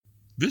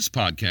This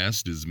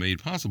podcast is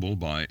made possible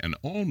by an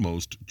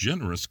almost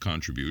generous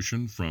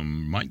contribution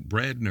from Mike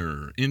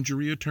Brandner,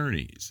 Injury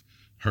Attorneys.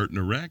 Hurt in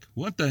a wreck?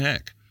 What the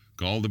heck?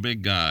 Call the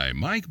big guy,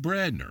 Mike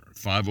Brandner,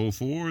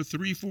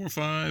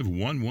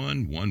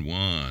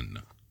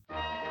 504-345-1111.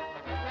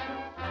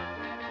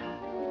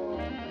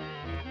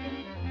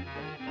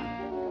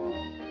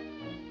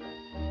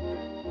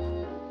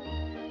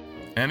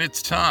 And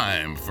it's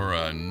time for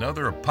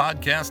another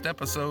podcast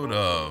episode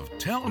of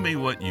Tell Me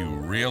What You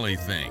Really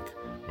Think,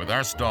 with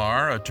our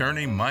star,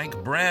 Attorney Mike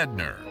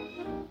Brandner.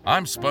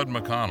 I'm Spud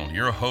McConnell,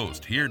 your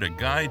host, here to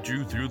guide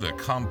you through the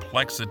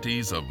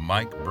complexities of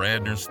Mike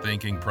Brandner's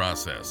thinking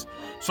process.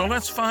 So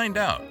let's find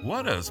out,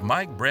 what does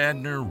Mike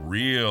Brandner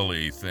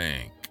really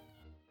think?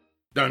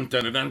 Dun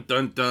dun dun dun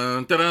dun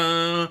dun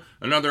dun!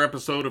 Another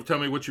episode of Tell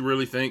Me What You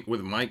Really Think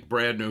with Mike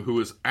Brandner, who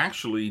is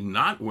actually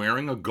not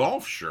wearing a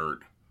golf shirt.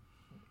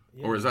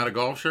 Yeah. Or is that a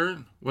golf shirt?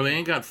 Well, they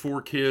ain't got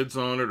 4 kids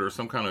on it or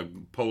some kind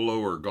of polo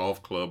or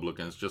golf club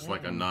looking. It's just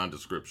like a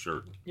nondescript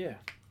shirt. Yeah.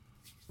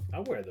 I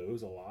wear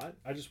those a lot.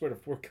 I just wear the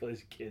 4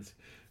 kids.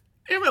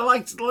 Yeah, but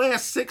like the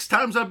last 6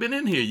 times I've been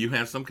in here, you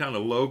have some kind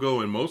of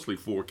logo and mostly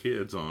 4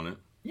 kids on it.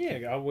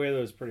 Yeah, I wear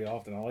those pretty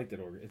often. I like that.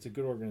 It's a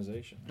good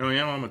organization. Oh,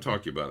 yeah? Well, I'm going to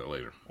talk to you about it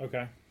later.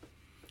 Okay.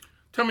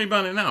 Tell me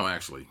about it now,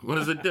 actually. What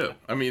does it do?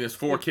 I mean, it's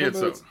 4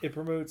 kids. It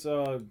promotes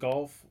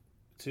golf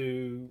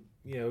to,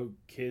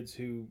 kids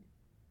who,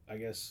 I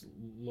guess,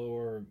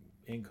 lower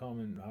income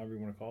and however you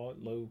want to call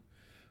it, low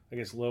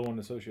on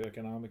the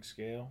socioeconomic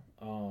scale.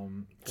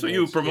 So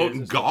you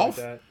promoting golf?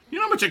 Like you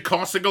know how much it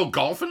costs to go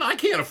golfing? I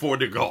can't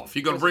afford to golf.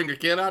 You going to bring a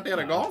kid out there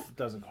to golf? It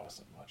doesn't cost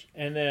that much.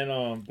 And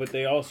then, but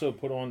they also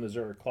put on the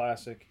Zurich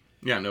Classic.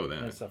 Yeah, I know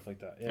that. And stuff like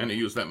that. Yeah. And they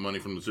use that money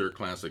from the Zurich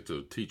Classic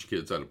to teach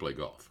kids how to play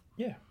golf.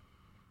 Yeah.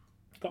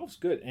 Golf's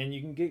good. And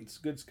you can get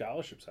good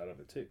scholarships out of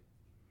it, too.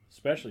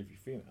 Especially if you're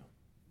female.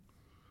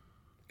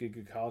 Get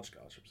good college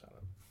scholarships out of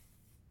it.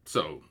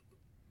 So,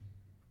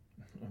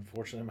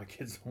 unfortunately, my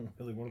kids don't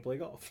really want to play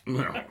golf.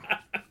 No,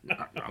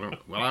 I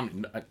don't. Well,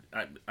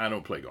 I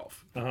don't play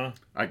golf. I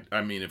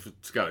mean, if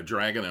it's got a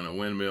dragon and a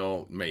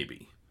windmill,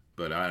 maybe,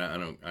 but I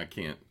don't. I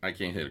can't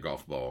hit a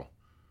golf ball.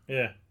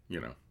 Yeah.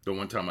 The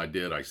one time I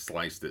did, I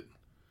sliced it.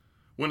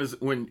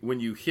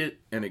 When you hit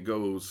and it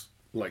goes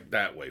like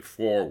that way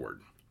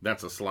forward,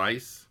 that's a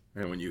slice,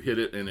 and when you hit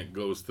it and it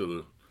goes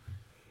to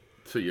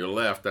your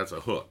left, that's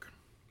a hook.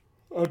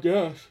 I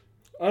guess.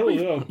 I don't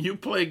know. You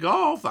play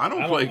golf? I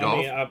don't play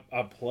golf.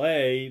 I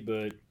play,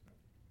 but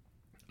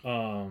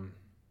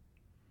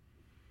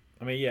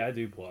yeah, I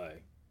do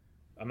play.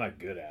 I'm not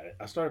good at it.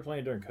 I started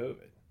playing during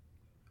COVID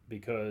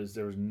because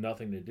there was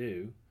nothing to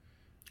do.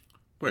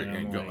 Wait,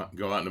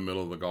 go out in the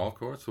middle of the golf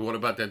course? So what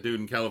about that dude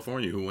in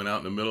California who went out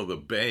in the middle of the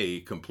bay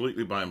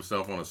completely by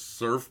himself on a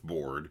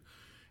surfboard,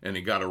 and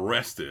he got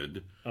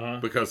arrested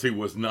because he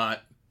was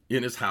not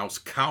in his house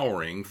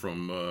cowering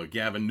from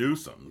Gavin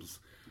Newsom's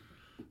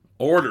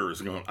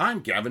orders, going,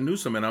 I'm Gavin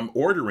Newsom, and I'm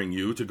ordering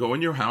you to go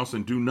in your house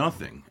and do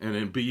nothing, and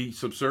then be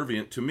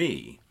subservient to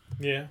me.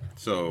 Yeah.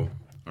 So,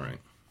 all right.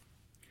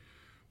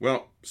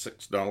 Well,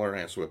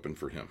 $6 ass whipping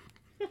for him.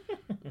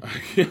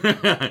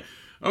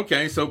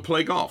 Okay, so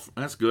play golf.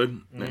 That's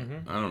good.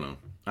 Mm-hmm. I don't know.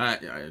 I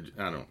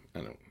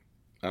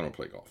don't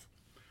play golf.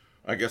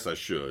 I guess I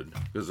should,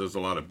 because there's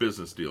a lot of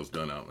business deals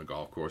done out on the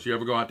golf course. You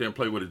ever go out there and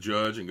play with a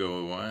judge and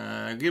go,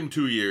 give him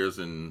 2 years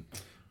and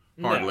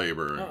hard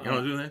labor? You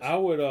don't do that? I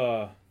would,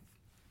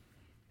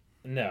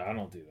 no, I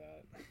don't do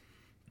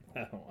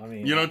that.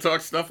 You don't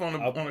talk stuff on the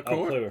court?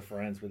 I'll play with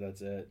friends, but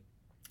that's it.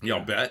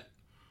 Y'all bet?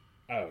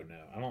 Oh, no.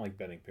 I don't like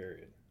betting,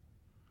 period.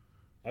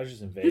 I was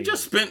just in Vegas. You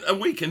just spent a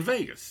week in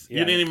Vegas. Yeah,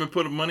 you didn't even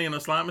put money in a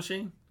slot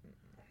machine?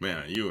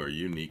 Man, you are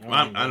unique.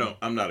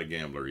 I'm not a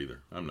gambler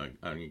either. I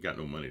ain't got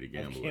no money to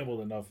gamble. I've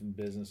gambled enough in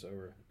business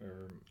over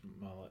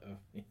my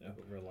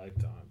over a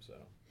lifetime, so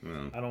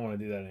I don't want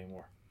to do that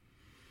anymore.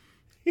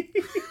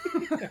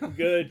 I'm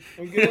good.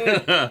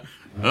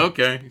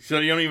 Okay. So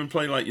you don't even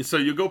play so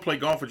you go play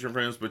golf with your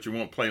friends, but you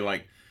won't play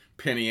like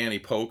penny ante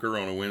poker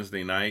on a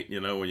Wednesday night,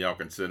 when y'all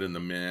can sit in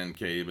the man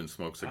cave and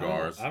smoke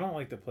cigars. I don't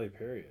like to play,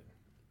 period.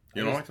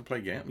 You don't like to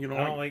play game?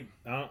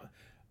 Now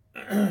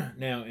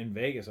in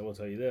Vegas, I will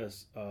tell you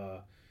this: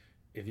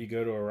 if you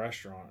go to a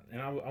restaurant,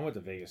 and I went to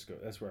Vegas,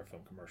 that's where I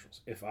film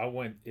commercials. If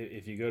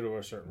you go to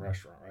a certain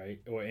restaurant, right,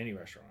 or any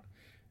restaurant,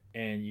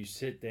 and you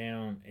sit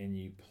down and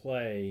you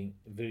play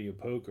video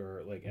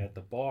poker like at the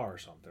bar or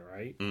something,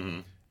 right? Mm-hmm.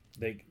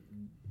 You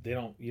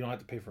don't have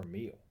to pay for a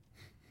meal.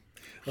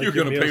 Like you're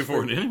going to pay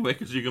for it anyway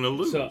because you're going to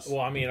lose.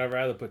 I'd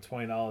rather put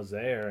 $20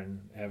 there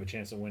and have a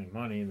chance of winning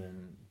money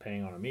than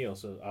paying on a meal.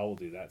 So I will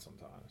do that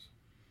sometimes.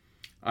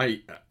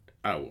 I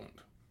won't.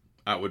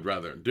 I would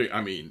rather. Do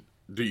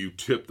you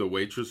tip the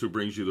waitress who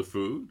brings you the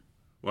food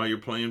while you're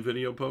playing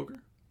video poker?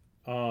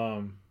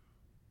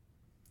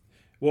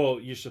 Well,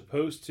 you're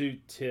supposed to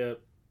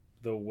tip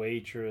the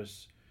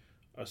waitress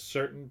a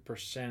certain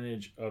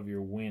percentage of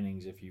your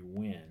winnings if you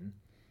win.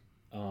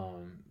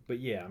 But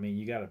yeah,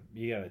 you gotta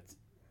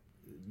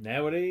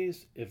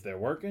nowadays, if they're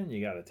working,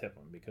 you gotta tip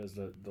them because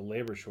the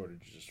labor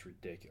shortage is just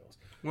ridiculous.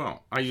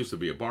 Well, I used to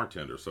be a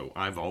bartender, so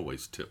I've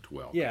always tipped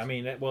well. Yeah, I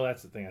mean,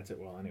 that's the thing. I tip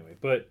well anyway.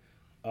 But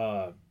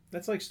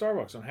that's like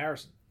Starbucks on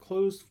Harrison.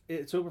 Closed.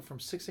 It's open from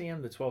 6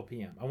 a.m. to 12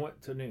 p.m. I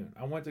went to noon.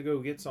 I went to go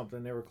get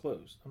something. They were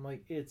closed. I'm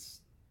like, it's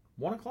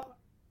 1 o'clock.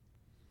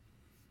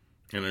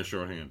 And they're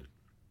shorthanded.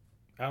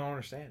 I don't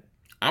understand it.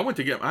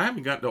 I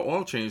haven't got the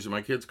oil change in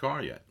my kid's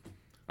car yet.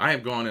 I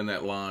have gone in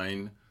that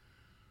line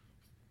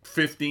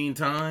 15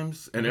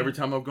 times, and every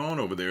time I've gone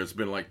over there, it's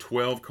been like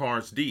 12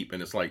 cars deep,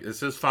 and it's like, it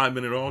says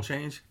 5-minute oil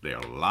change. They're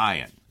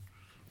lying.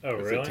 Oh,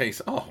 really? It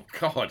takes, oh,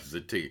 God, does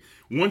it take.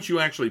 Once you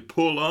actually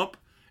pull up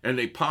and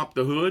they pop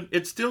the hood,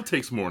 it still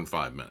takes more than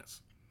 5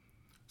 minutes.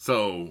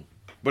 So,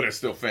 but it's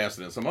still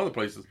faster than some other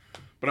places.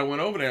 But I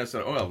went over there and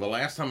said, oh, well, the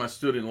last time I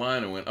stood in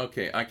line, I went,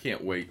 okay, I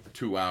can't wait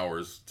 2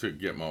 hours to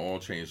get my oil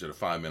changed at a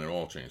 5-minute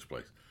oil change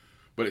place.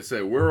 But it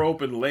said, we're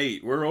open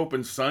late. We're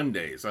open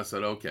Sundays. I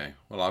said, okay,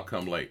 well, I'll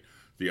come late.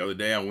 The other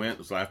day I went, it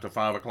was after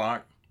 5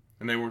 o'clock,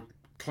 and they were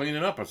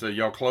cleaning up. I said,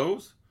 y'all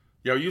closed?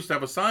 Y'all used to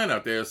have a sign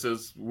out there that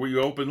says, we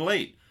open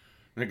late.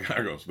 And the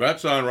guy goes, that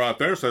sign right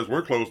there says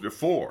we're closed at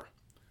 4.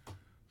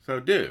 So,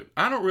 dude,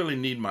 I don't really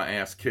need my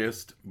ass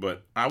kissed,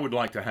 but I would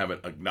like to have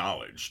it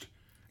acknowledged.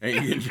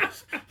 And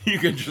you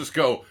can just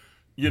go,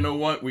 you know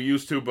what, we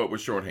used to, but we're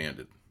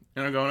shorthanded.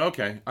 And I'm going,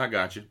 okay, I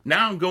got you.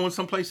 Now I'm going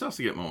someplace else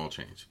to get my oil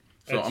change.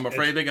 So I'm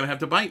afraid they're going to have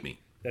to bite me.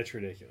 That's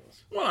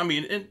ridiculous. Well, I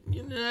mean,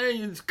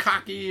 it's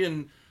cocky,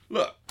 and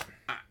look,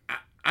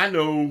 I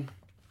know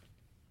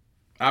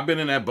I've been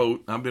in that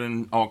boat. I've been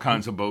in all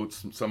kinds of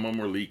boats. Some of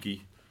them were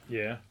leaky.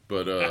 Yeah.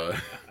 But,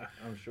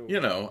 I'm sure. You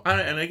know,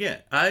 and again,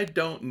 I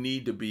don't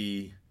need to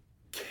be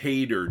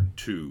catered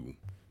to,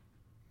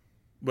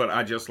 but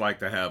I just like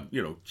to have,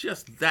 you know,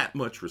 just that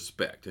much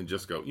respect and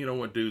just go, you know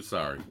what, dude,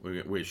 sorry.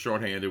 We're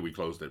shorthanded. We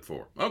closed at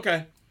 4.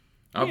 Okay.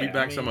 I'll be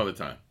back some other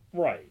time.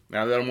 Right.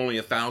 Now that I'm only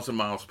 1,000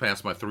 miles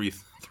past my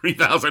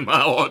 3,000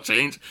 mile oil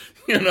change,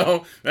 you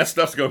know, that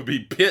stuff's going to be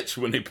pitched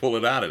when they pull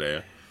it out of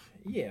there.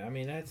 Yeah, I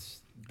mean,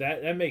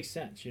 that makes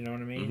sense. You know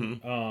what I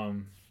mean? Mm-hmm.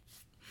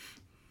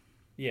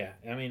 Yeah,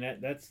 I mean,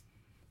 that's,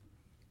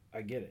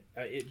 I get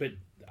it. But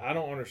I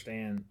don't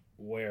understand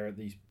where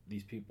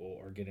these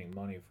people are getting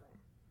money from.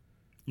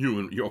 You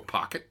in your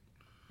pocket?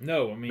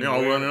 No, I mean, they're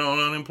all running on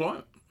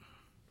unemployment.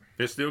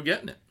 They're still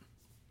getting it.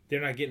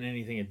 They're not getting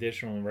anything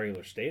additional in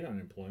regular state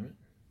unemployment.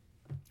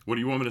 What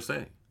do you want me to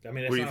say? I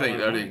mean, that's what do you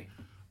think?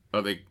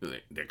 Are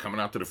they're coming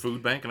out to the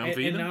food bank and I'm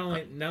feeding them?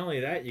 And not only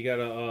that, you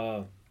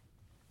gotta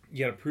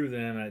prove to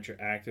them that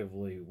you're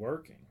actively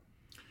working.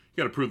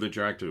 You gotta prove that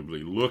you're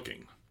actively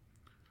looking,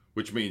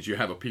 which means you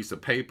have a piece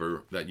of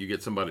paper that you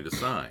get somebody to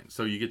sign.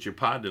 So you get your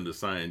partner to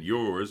sign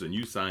yours and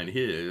you sign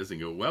his and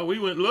go, well, we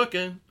went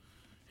looking.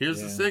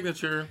 Here's the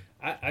signature.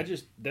 I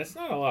just, that's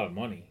not a lot of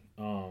money.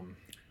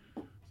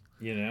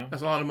 You know?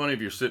 That's a lot of money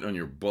if you're sitting on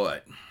your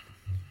butt.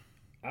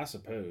 I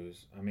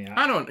suppose. I mean,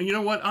 I don't, you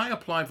know what? I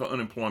applied for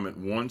unemployment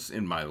once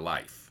in my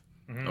life.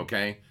 Mm-hmm.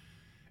 Okay.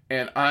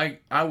 And I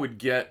would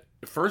get,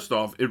 first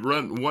off, it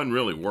wasn't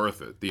really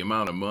worth it. The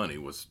amount of money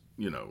was,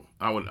 you know,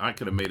 I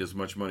could have made as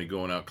much money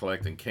going out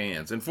collecting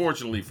cans. And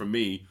fortunately for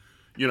me,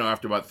 you know,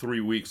 after about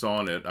 3 weeks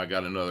on it, I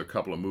got another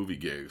couple of movie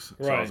gigs.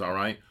 So I was all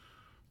right.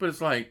 But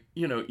it's like,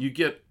 you know,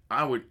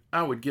 I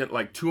would get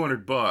like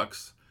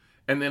 $200,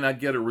 and then I'd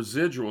get a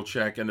residual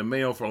check in the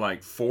mail for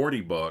like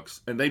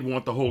 $40, and they'd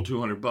want the whole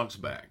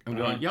 $200 back. I'm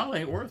going, y'all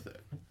ain't worth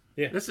it.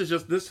 Yeah.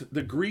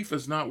 The grief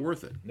is not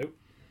worth it. Nope.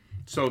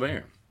 So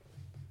there.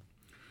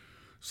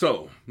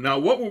 So, now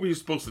what were we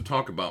supposed to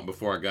talk about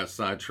before I got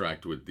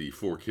sidetracked with the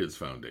 4 Kids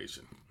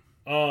Foundation?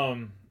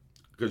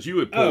 Because you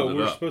had pulled it up.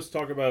 We're supposed to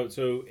talk about,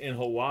 so in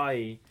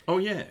Hawaii. Oh,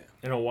 yeah.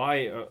 In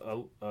Hawaii,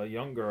 a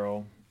young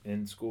girl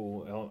in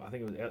school, I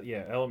think it was,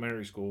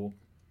 elementary school,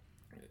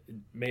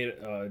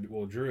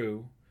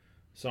 drew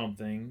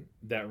something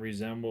that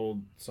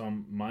resembled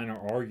some minor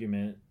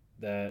argument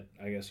that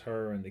I guess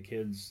her and the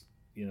kids,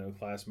 you know,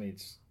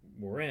 classmates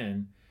were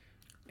in.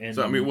 And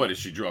so, I mean, what, did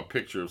she draw a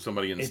picture of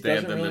somebody and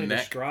stabbed them in the neck? It doesn't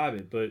really describe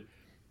it, but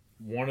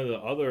one of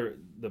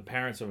the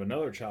parents of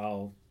another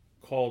child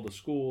called the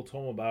school,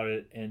 told them about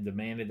it, and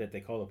demanded that they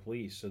call the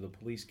police. So the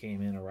police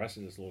came in,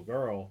 arrested this little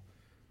girl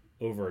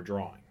over a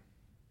drawing.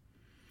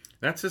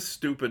 That's as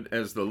stupid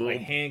as the little...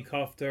 Like,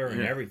 handcuffed her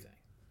and everything.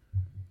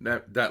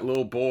 That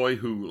little boy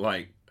who,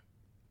 like,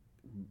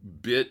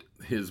 bit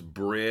his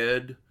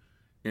bread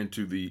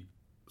into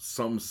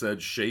some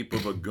said shape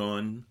of a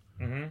gun,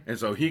 and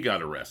so he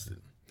got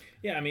arrested.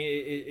 Yeah, I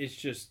mean,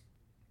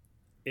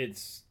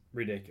 it's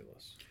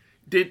ridiculous.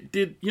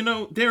 Did you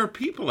know, there are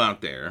people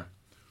out there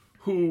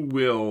who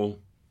will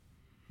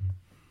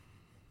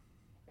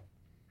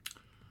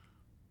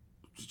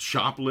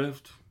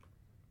shoplift,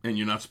 and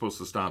you're not supposed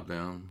to stop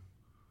them.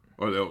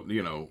 Or they'll,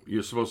 you know,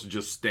 you're supposed to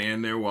just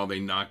stand there while they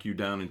knock you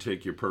down and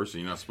take your purse,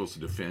 and you're not supposed to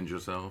defend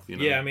yourself. You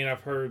know? Yeah, I mean,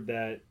 I've heard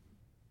that.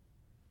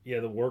 Yeah,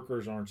 the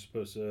workers aren't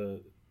supposed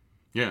to.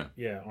 Yeah,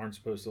 aren't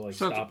supposed to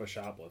stop a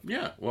shoplift.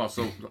 Yeah, well,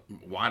 so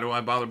why do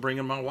I bother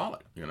bringing my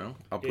wallet? You know,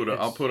 I'll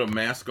put a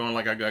mask on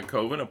like I got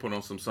COVID. I'll put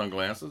on some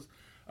sunglasses.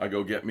 I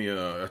go get me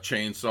a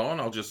chainsaw and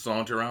I'll just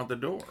saunter out the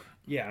door.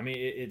 Yeah, I mean,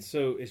 it's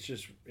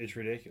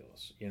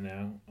ridiculous, you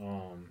know.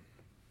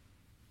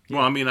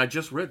 Well, I mean, I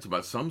just read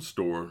about some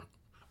store.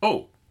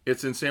 Oh,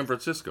 it's in San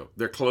Francisco.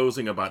 They're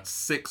closing about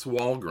 6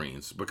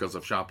 Walgreens because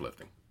of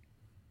shoplifting.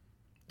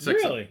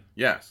 6. Really?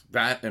 Yes,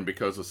 that and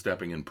because of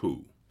stepping in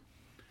poo.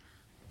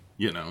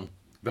 You know,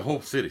 the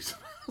whole city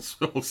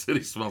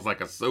smells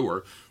like a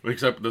sewer,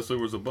 except the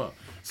sewer's above.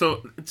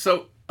 So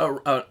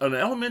an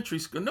elementary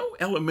school, no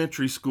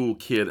elementary school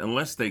kid,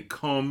 unless they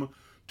come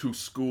to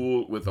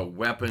school with a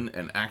weapon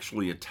and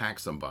actually attack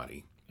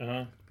somebody,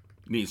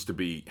 needs to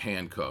be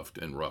handcuffed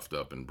and roughed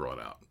up and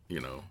brought out. You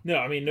know. No,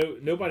 I mean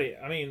nobody.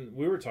 I mean,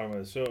 we were talking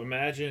about this. So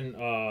imagine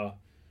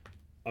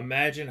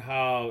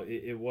how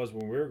it was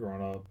when we were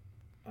growing up.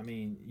 I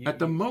mean,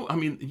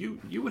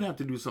 you would have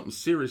to do something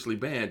seriously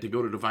bad to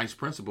go to the vice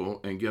principal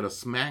and get a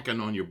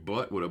smacking on your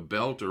butt with a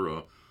belt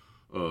or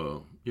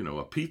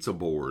a pizza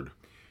board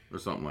or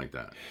something like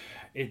that.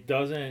 It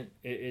doesn't.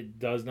 It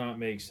does not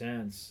make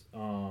sense.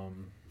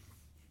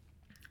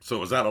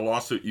 So is that a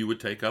lawsuit you would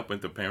take up if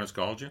the parents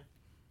called you?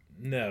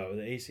 No,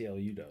 the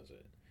ACLU does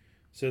it.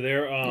 So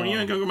they're. Well, you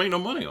ain't gonna make no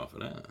money off of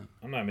that.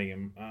 I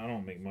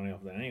don't make money off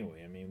of that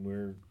anyway. I mean,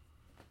 we're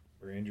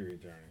injury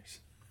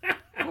attorneys.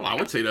 Well, I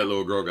would say that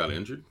little girl got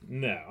injured.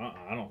 No,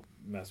 I don't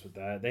mess with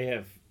that. They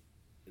have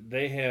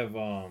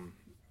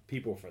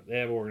people they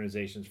have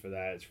organizations for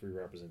that. It's free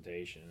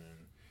representation,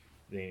 and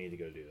they need to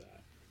go do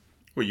that.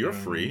 Well, you're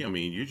free. I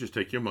mean, you just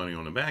take your money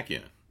on the back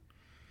end.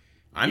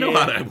 I know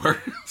how that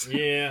works.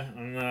 Yeah,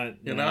 I'm not.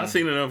 You know, I've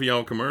seen enough of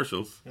y'all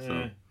commercials.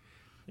 So,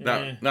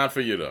 not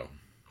for you though.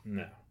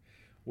 No,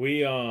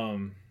 we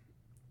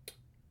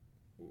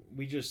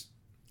just.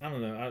 I don't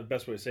know. The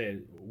best way to say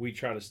it, we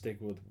try to stick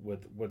with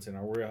what's in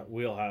our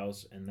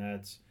wheelhouse, and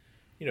that's,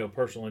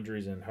 personal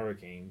injuries and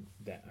hurricane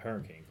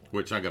claims.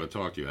 Which I got to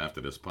talk to you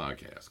after this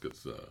podcast,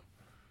 because,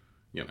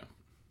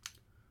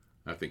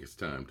 I think it's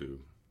time to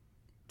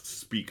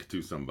speak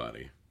to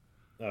somebody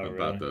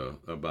about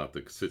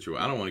the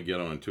situation. I don't want to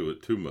get onto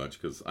it too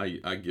much, because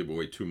I give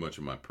away too much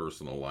of my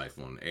personal life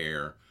on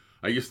air.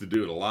 I used to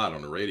do it a lot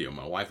on the radio.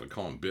 My wife would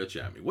call him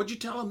bitch at me. What'd you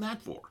tell him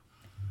that for?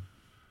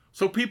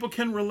 So people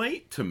can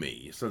relate to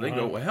me. So they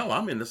go, well, hell,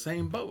 I'm in the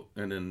same boat.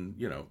 And then,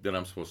 then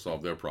I'm supposed to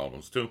solve their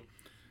problems too.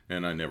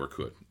 And I never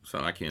could. So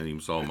I can't even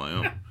solve my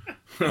own.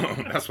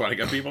 That's why I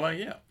got people like,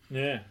 yeah.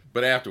 Yeah.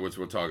 But afterwards,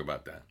 we'll talk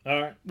about that.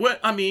 All right.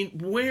 What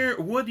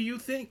do you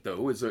think,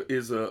 though, what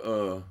is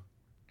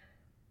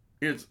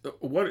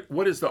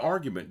the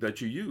argument that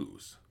you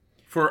use?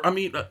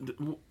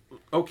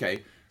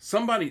 Okay,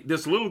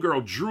 this little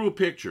girl drew a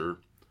picture,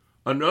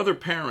 another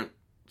parent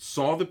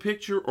saw the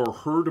picture or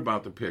heard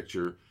about the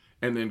picture,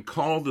 and then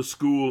called the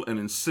school and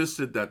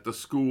insisted that the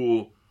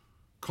school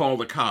call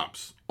the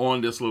cops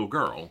on this little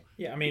girl.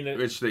 Yeah, I mean,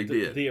 which they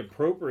did. The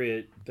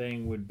appropriate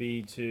thing would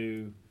be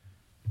to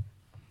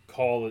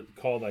call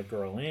that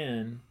girl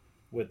in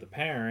with the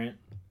parent,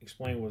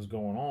 explain what was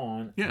going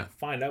on,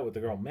 find out what the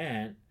girl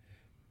meant,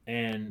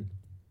 and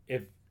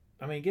get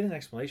an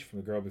explanation from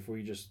the girl before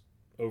you just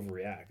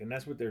overreact. And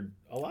that's what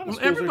a lot of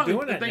schools are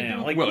doing that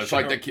now. It's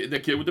like the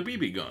kid with the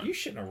BB gun. You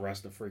shouldn't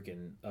arrest a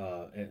freaking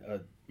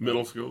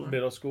middle schooler.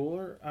 Middle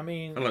schooler. I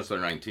mean, unless they're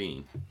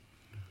 19.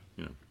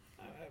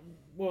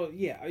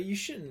 You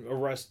shouldn't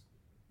arrest.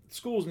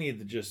 Schools need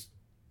to just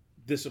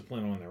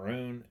discipline on their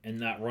own and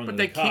not run to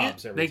the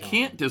cops every time. They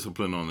can't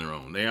discipline on their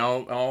own.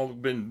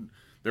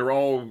 They're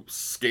all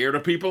scared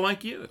of people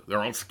like you.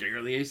 They're all scared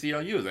of the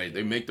ACLU.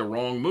 They make the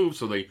wrong move,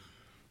 so they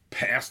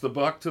pass the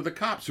buck to the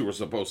cops who are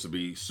supposed to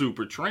be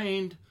super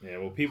trained. Yeah,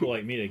 well, people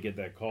like me that get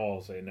that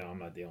call say, no, I'm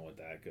not dealing with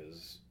that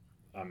because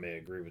I may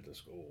agree with the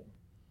school.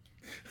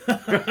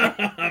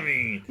 I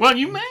mean, well,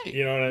 you may.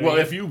 You know what I mean? Well,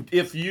 if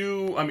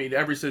you,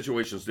 every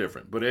situation is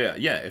different. But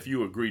if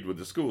you agreed with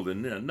the school,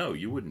 then no,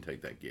 you wouldn't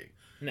take that gig.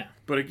 No.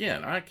 But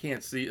again, I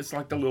can't see. It's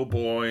like the little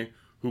boy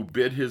who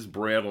bit his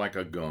bread like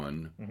a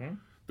gun. Mm-hmm.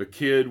 The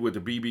kid with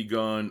the BB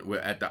gun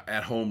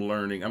at home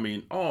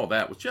learning. All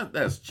that was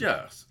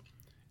just.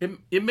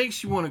 It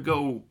makes you want to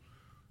go.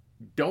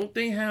 Don't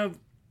they have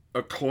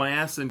a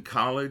class in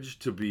college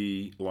to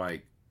be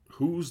like,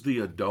 who's the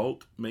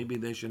adult? Maybe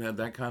they should have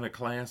that kind of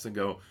class and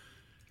go,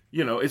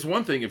 it's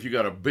one thing if you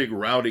got a big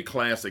rowdy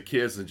class of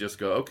kids and just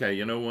go, okay,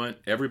 you know what?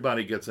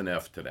 Everybody gets an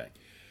F today.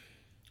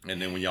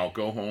 And then when y'all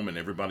go home and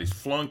everybody's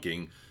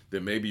flunking,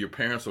 then maybe your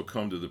parents will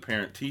come to the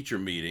parent-teacher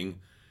meeting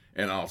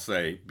and I'll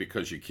say,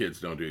 because your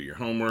kids don't do your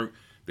homework,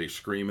 they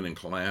screaming in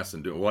class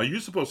and well, you're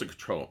supposed to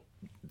control.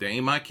 They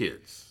ain't my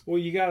kids. Well,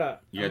 you gotta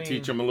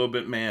teach them a little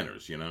bit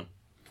manners,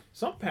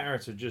 Some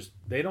parents are just,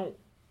 they don't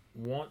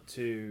want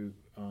to,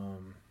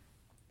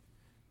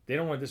 they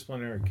don't want to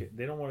discipline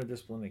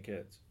their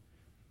kids.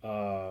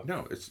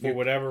 No, it's for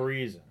whatever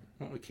reason.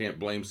 Well, we can't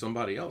blame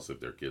somebody else if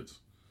they're kids.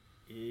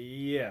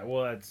 Yeah,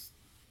 well, it's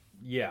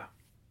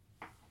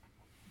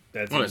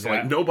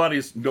like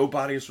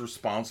nobody's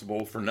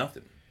responsible for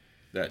nothing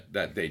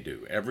that they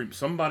do.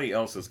 Somebody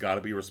else has got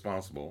to be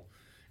responsible,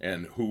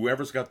 and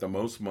whoever's got the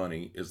most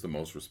money is the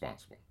most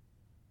responsible.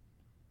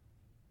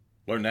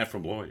 Learn that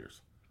from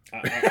lawyers.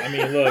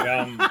 Look,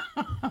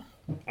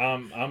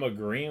 I'm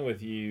agreeing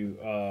with you.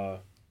 I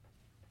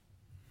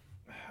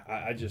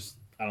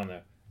don't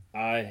know.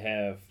 I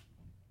have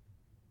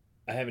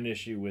an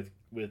issue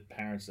with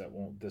parents that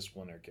won't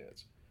discipline their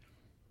kids.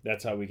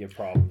 That's how we get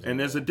problems. And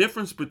there's a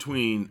difference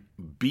between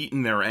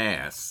beating their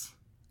ass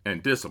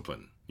and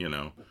discipline.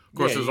 Of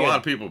course, there's a lot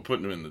of people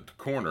putting them in the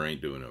corner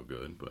ain't doing no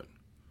good. But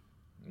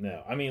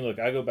no, I mean, look,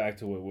 I go back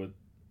to what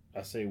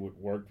I say what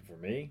worked for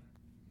me,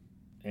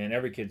 and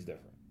every kid's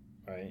different,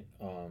 right?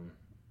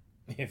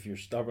 If you're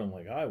stubborn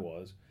like I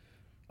was,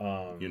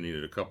 you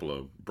needed a couple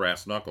of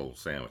brass knuckle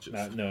sandwiches.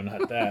 No,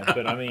 not that.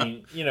 But I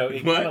mean,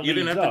 it what? You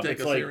didn't have to up. take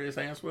It's a serious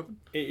ass with them?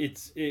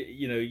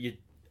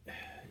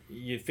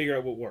 You figure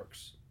out what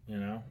works,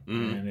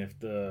 and if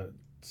the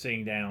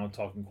sitting down,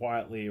 talking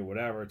quietly or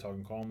whatever,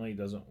 talking calmly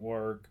doesn't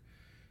work,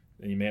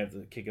 then you may have to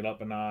kick it up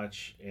a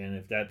notch. And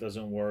if that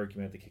doesn't work, you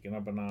may have to kick it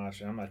up a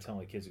notch. And I'm not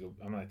telling parents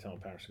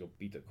to go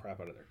beat the crap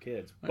out of their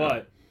kids,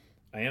 but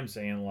I am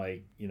saying,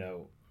 like,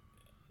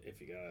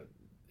 if you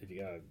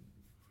got.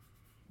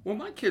 Well,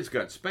 my kids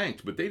got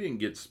spanked, but they didn't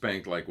get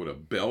spanked like with a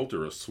belt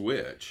or a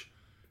switch.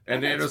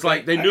 And it was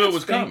like they knew it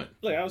was coming.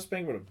 Look, I was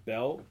spanked with a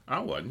belt. I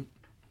wasn't.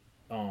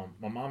 My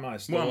mom and I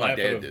still laughed. My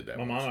dad did that.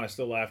 My mom and I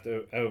still laughed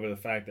over the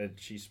fact that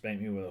she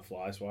spanked me with a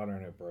fly swatter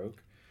and it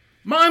broke.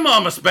 My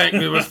mama spanked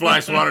me with a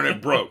fly swatter and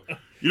it broke.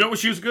 You know what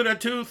she was good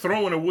at too?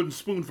 Throwing a wooden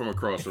spoon from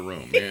across the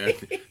room. Man,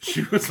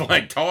 she was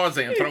like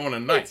Tarzan throwing a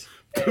knife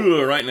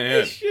right in the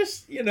head. It's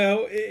just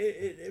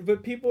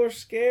but people are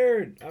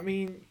scared. I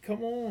mean,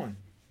 come on.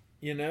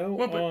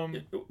 Well,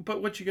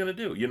 but what you gonna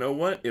do? You know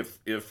what?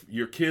 If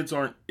your kids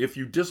if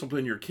you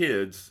discipline your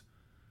kids,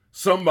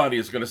 somebody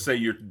is gonna say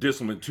you're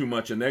disciplining too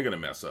much, and they're gonna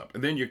mess up.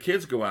 And then your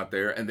kids go out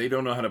there and they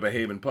don't know how to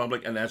behave in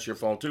public, and that's your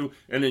fault too.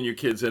 And then your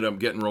kids end up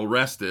getting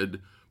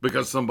arrested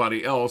because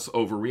somebody else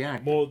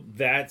overreacted. Well,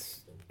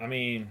 I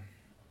mean,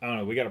 I don't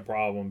know. We got a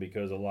problem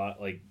because a lot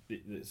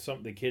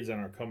the kids that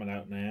are coming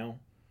out now,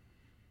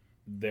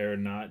 they're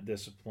not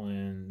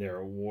disciplined. They're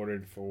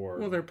awarded for.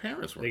 Well, their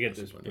parents were. They get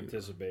this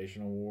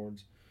participation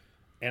awards,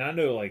 and I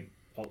know,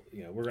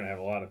 we're gonna have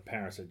a lot of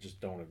parents that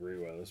just don't agree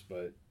with us,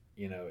 but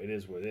it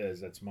is what it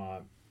is. That's my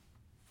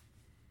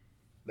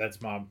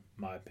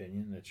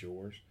opinion. That's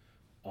yours.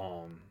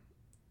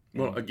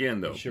 Well,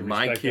 again, though,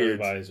 my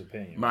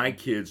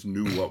kids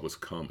knew what was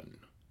coming.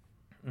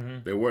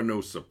 Mm-hmm. There were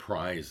no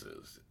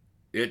surprises.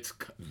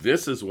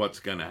 This is what's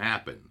going to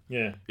happen.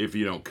 Yeah. If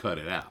you don't cut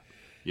it out.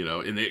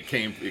 And it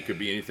could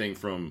be anything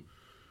from,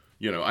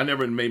 I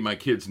never made my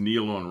kids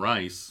kneel on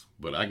rice,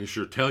 but I can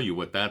sure tell you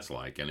what that's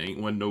like. And ain't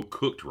no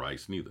cooked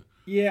rice neither.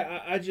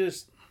 Yeah,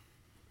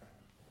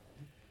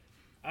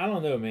 I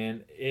don't know,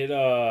 man. It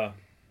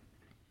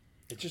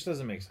just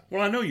doesn't make sense.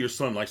 Well, I know your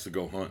son likes to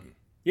go hunting.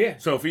 Yeah.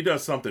 So if he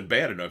does something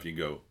bad enough, you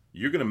go,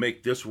 you're going to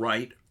make this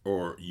right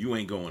or you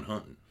ain't going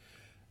hunting.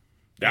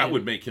 That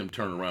would make him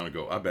turn around and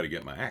go, I better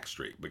get my act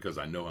straight because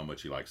I know how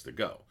much he likes to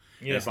go.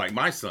 Yeah. It's like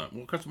my son.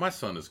 Well, because my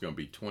son is going to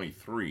be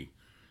 23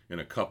 in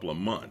a couple of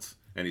months,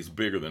 and he's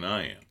bigger than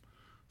I am.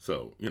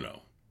 So,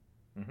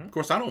 Mm-hmm. Of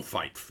course, I don't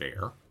fight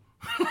fair.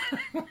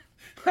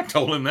 I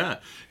told him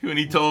that when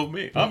he told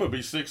me, I'm going to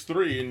be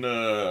 6'3",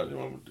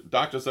 and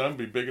doctor said I'm going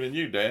to be bigger than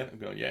you, Dad. I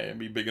go, yeah, you'll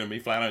be bigger than me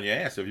flat on your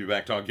ass if you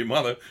back talk your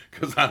mother,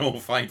 because I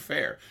don't fight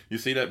fair. You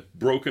see that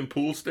broken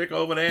pool stick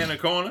over there in the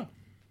corner?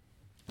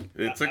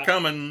 It's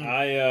a-coming.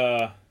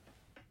 I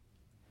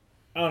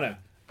don't know.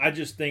 I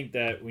just think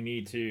that we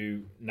need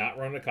to not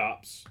run the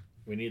cops.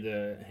 We need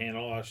to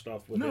handle our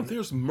stuff with them.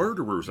 There's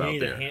murderers out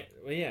there.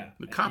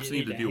 The cops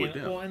need to deal with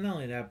them. Well, and not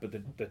only that, but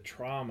the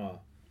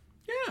trauma.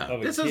 Yeah,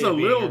 this is a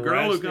little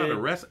girl who got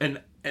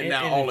arrested, and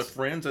now all her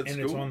friends at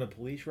school. And it's on the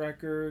police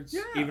records.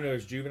 Yeah. Even though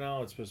it's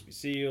juvenile, it's supposed to be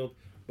sealed.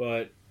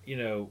 But,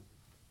 deal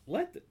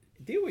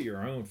with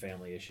your own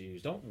family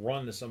issues. Don't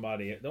run to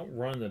somebody. Don't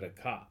run to the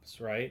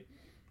cops, right?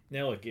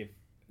 Now, look,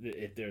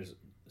 if there's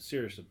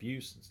serious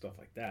abuse and stuff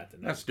like that,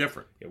 then that's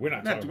different. Yeah, we're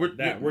not talking about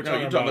that. We're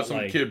talking about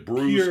some kid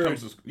bruised.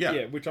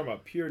 We're talking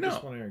about pure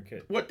disciplinary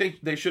kid. What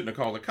they shouldn't have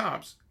called the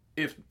cops.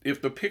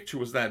 If the picture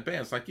was that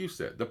bad, it's like you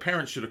said, the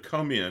parents should have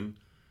come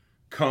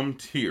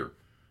here,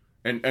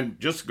 and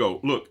just go,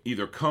 look,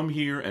 either come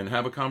here and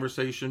have a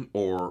conversation,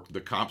 or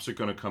the cops are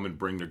going to come and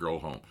bring the girl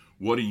home.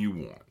 What do you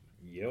want?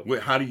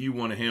 Yep. How do you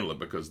want to handle it?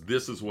 Because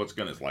this is what's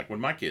going to. It's like with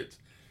my kids.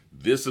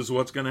 This is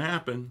what's going to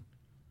happen.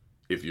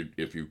 If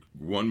you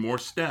one more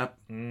step,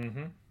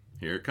 mm-hmm.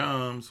 Here it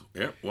comes.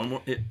 Yep, one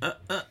more.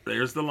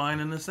 There's the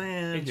line in the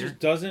sand. It just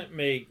doesn't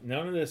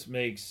none of this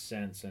makes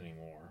sense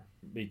anymore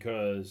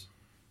because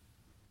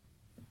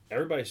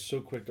everybody's so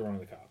quick to run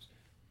to the cops.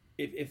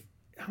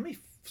 How many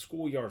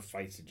schoolyard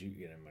fights did you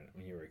get in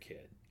when you were a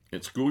kid?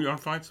 In schoolyard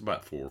fights,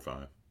 about 4 or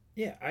 5.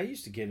 Yeah, I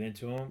used to get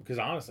into them because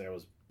honestly, I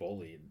was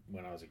bullied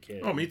when I was a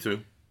kid. Oh, me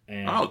too.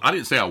 And I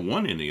didn't say I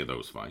won any of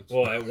those fights.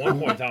 Well, at one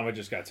point in time, I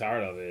just got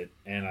tired of it,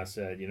 and I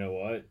said, you know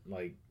what,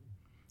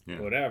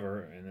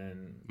 whatever, and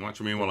then... Watch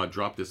me while I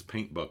drop this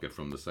paint bucket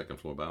from the second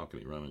floor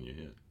balcony right on your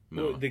head.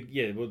 No.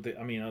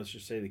 Let's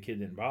just say the kid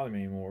didn't bother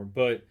me anymore,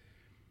 but,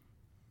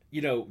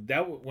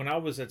 that when I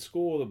was at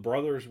school, the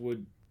brothers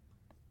would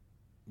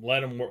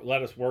let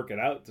us work it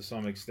out to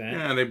some extent.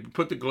 Yeah, they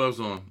put the gloves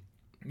on.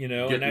 You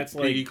know, Get and that's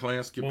PE like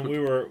class,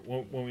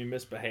 when we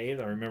misbehaved.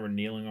 I remember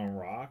kneeling on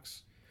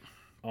rocks,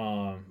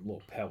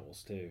 little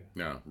pebbles too.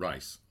 No,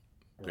 rice.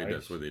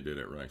 That's what they did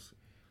at Rice.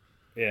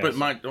 Yeah, but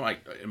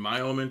in my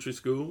elementary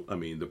school, I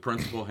mean, the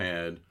principal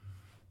had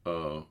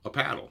a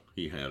paddle.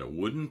 He had a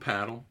wooden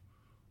paddle,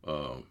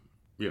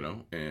 you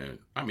know, and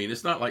I mean,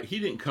 it's not like he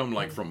didn't come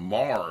like from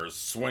Mars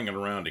swinging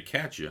around to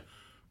catch you,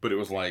 but it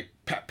was like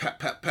pat, pat,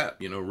 pat, pat,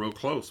 you know, real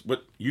close.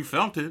 But you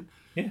felt it.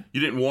 Yeah.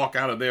 You didn't walk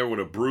out of there with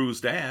a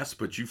bruised ass,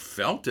 but you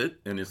felt it,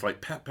 and it's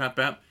like pat, pat,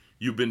 pat.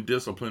 You've been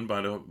disciplined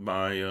by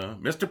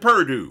Mr.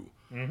 Purdue.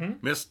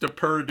 Mm-hmm. Mr.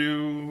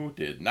 Purdue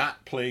did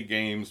not play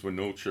games with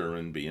no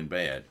children being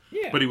bad.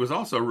 Yeah. But he was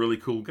also a really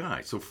cool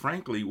guy. So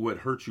frankly, what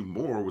hurt you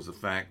more was the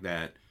fact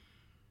that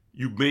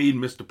you made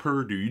Mr.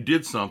 Purdue, you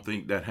did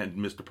something that had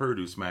Mr.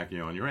 Purdue smack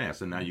you on your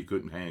ass, and now you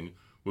couldn't hang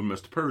with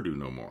Mr. Purdue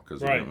no more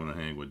because you didn't want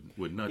to hang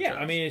with nut jobs.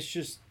 I mean, it's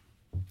just,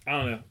 I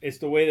don't know. It's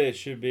the way that it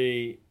should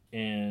be,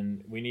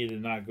 and we need to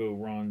not go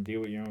wrong,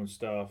 deal with your own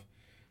stuff,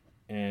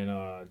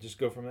 and just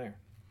go from there.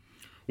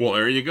 Well,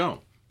 there you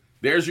go.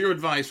 There's your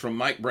advice from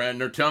Mike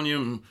Brandner telling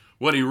you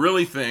what he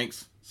really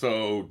thinks.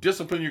 So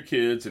discipline your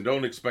kids and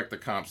don't expect the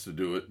cops to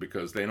do it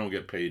because they don't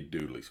get paid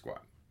doodly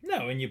squat.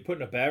 No, and you're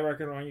putting a bad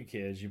record on your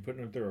kids. You're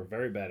putting them through a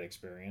very bad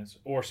experience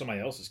or somebody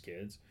else's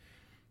kids.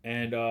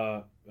 And,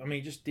 I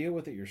mean, just deal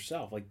with it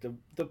yourself. Like,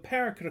 the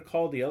parent could have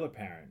called the other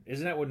parent.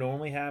 Isn't that what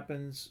normally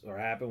happens or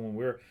happened when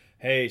we're,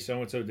 hey,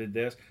 so-and-so did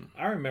this?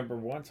 I remember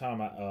one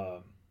time I,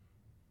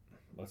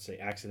 let's say,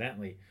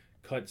 accidentally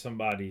cut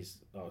somebody's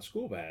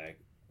school bag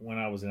when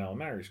I was in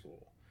elementary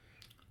school.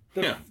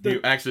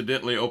 You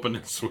accidentally opened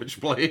a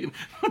switchblade.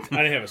 I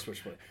didn't have a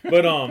switchblade,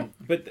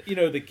 but you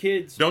know the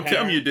kids. Don't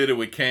tell me you did it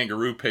with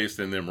kangaroo paste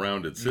and them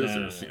rounded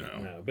scissors.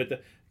 No.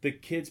 But the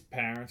kids'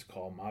 parents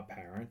called my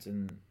parents,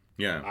 and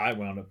I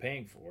wound up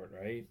paying for it,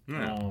 right?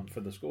 Yeah.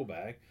 For the school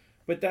bag.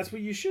 But that's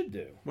what you should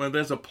do. Well,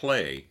 there's a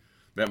play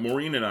that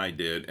Maureen and I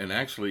did, and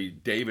actually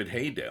David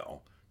Haydell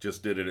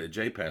just did it at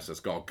JPass.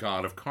 It's called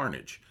God of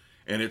Carnage,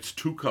 and it's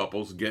two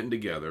couples getting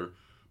together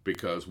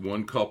because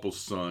one couple's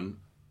son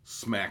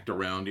smacked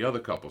around the other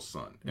couple's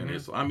son. And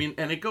it's, I mean,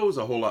 and it goes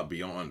a whole lot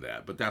beyond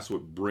that, but that's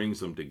what brings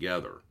them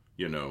together,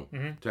 you know,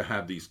 to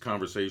have these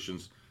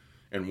conversations.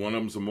 And one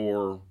of them's a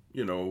more,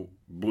 you know,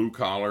 blue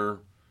collar,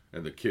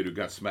 and the kid who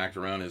got smacked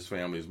around his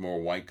family is more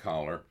white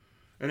collar.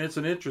 And it's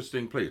an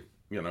interesting play,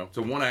 you know. It's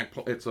a one act,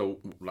 I won't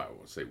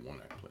say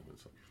one act play, but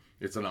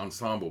it's an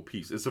ensemble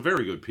piece. It's a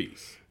very good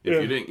piece.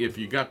 If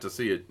you got to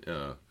see it,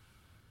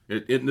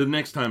 the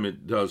next time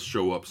it does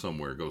show up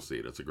somewhere, go see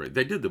it. It's a great.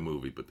 They did the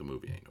movie, but the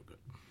movie ain't no good.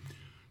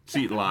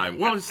 See it live.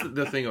 Well,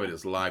 the thing of it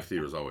is, live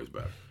theater is always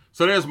better.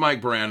 So there's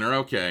Mike Brandner.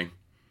 Okay,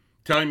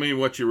 telling me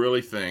what you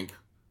really think.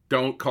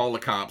 Don't call the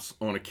cops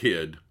on a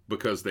kid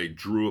because they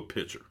drew a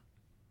picture.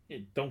 Yeah,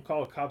 don't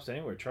call the cops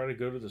anywhere. Try to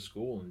go to the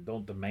school and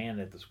don't demand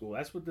at the school.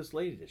 That's what this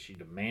lady did. She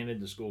demanded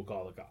the school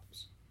call the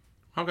cops.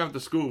 How come the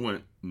school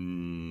went,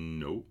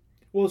 nope?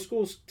 Well, the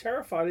school's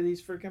terrified of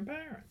these freaking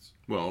parents.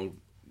 Well,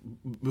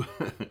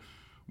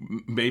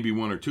 maybe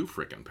one or two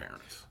freaking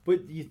parents.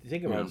 But you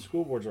think about it, the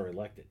school boards are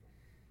elected.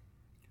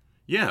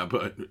 Yeah,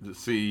 but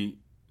see,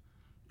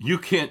 you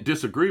can't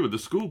disagree with the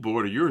school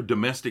board or you're a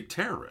domestic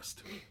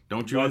terrorist.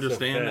 Don't you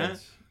understand that?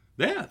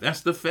 Yeah,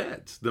 that's the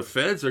feds. The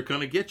feds are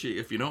going to get you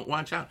if you don't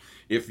watch out.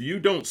 If you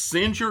don't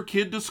send your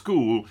kid to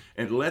school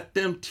and let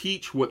them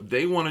teach what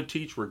they want to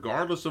teach,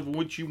 regardless of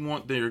what you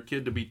want their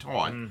kid to be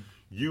taught,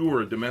 you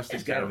are a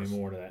domestic terrorist. There's got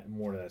to be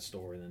more to that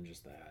story than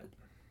just that.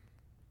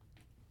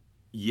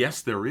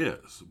 Yes, there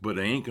is, but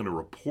they ain't going to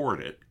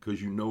report it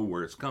because you know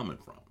where it's coming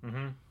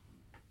from.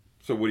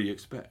 So what do you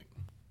expect?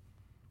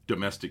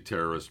 Domestic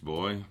terrorist,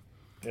 boy.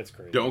 That's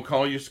crazy. Don't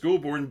call your school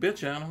board and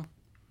bitch at them.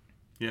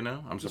 You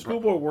know, I'm surprised. The school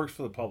board works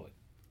for the public.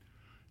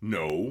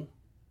 No.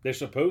 They're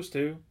supposed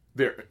to.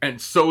 And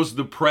so's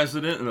the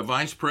president and the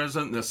vice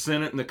president and the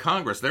Senate and the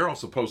Congress. They're all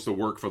supposed to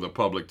work for the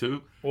public,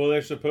 too. Well,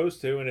 they're supposed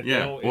to, and if they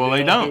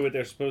don't do what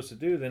they're supposed to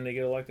do, then they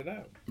get elected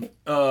out.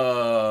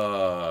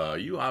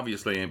 You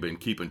obviously ain't been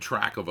keeping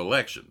track of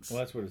elections. Well,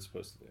 that's what it's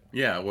supposed to do.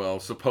 Yeah,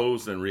 well,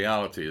 supposed and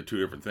reality are two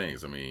different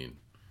things. I mean,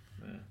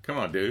 come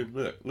on, dude.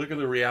 Look at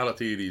the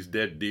reality of these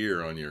dead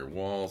deer on your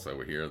walls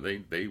over here. They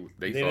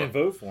didn't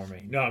vote for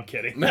me. No, I'm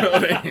kidding. No,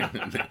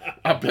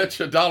 I bet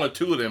you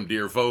 $1 of them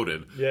deer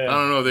voted. Yeah. I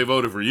don't know if they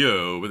voted for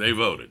you, but they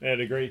voted. And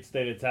the great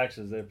state of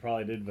Texas, they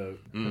probably did vote.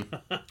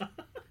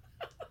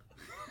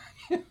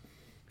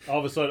 all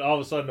of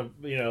a sudden,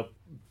 you know,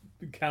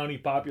 county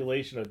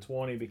population of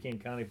 20 became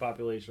county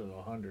population of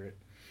 100.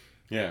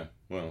 Yeah,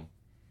 well,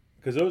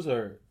 because those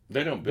are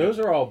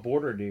all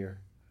border deer.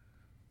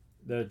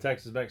 The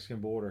Texas-Mexican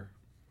border.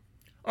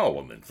 Oh,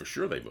 well, then for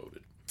sure they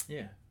voted.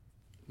 Yeah.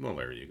 Well,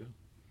 there you go.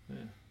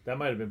 Yeah. That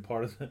might have been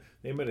part of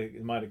they might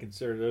have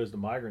considered those the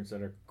migrants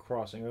that are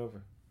crossing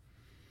over.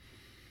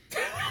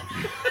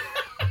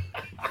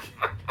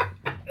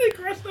 They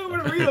crossed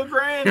over to Rio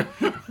Grande.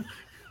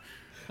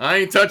 I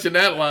ain't touching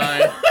that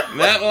line.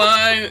 That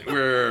line,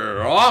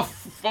 we're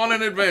off fun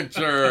and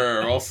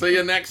adventure. We'll see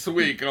you next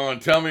week on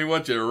Tell Me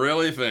What You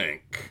Really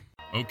Think.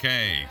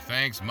 Okay,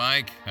 thanks,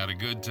 Mike. Had a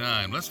good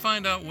time. Let's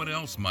find out what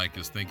else Mike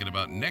is thinking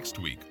about next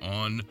week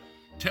on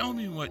Tell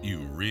Me What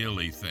You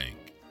Really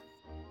Think.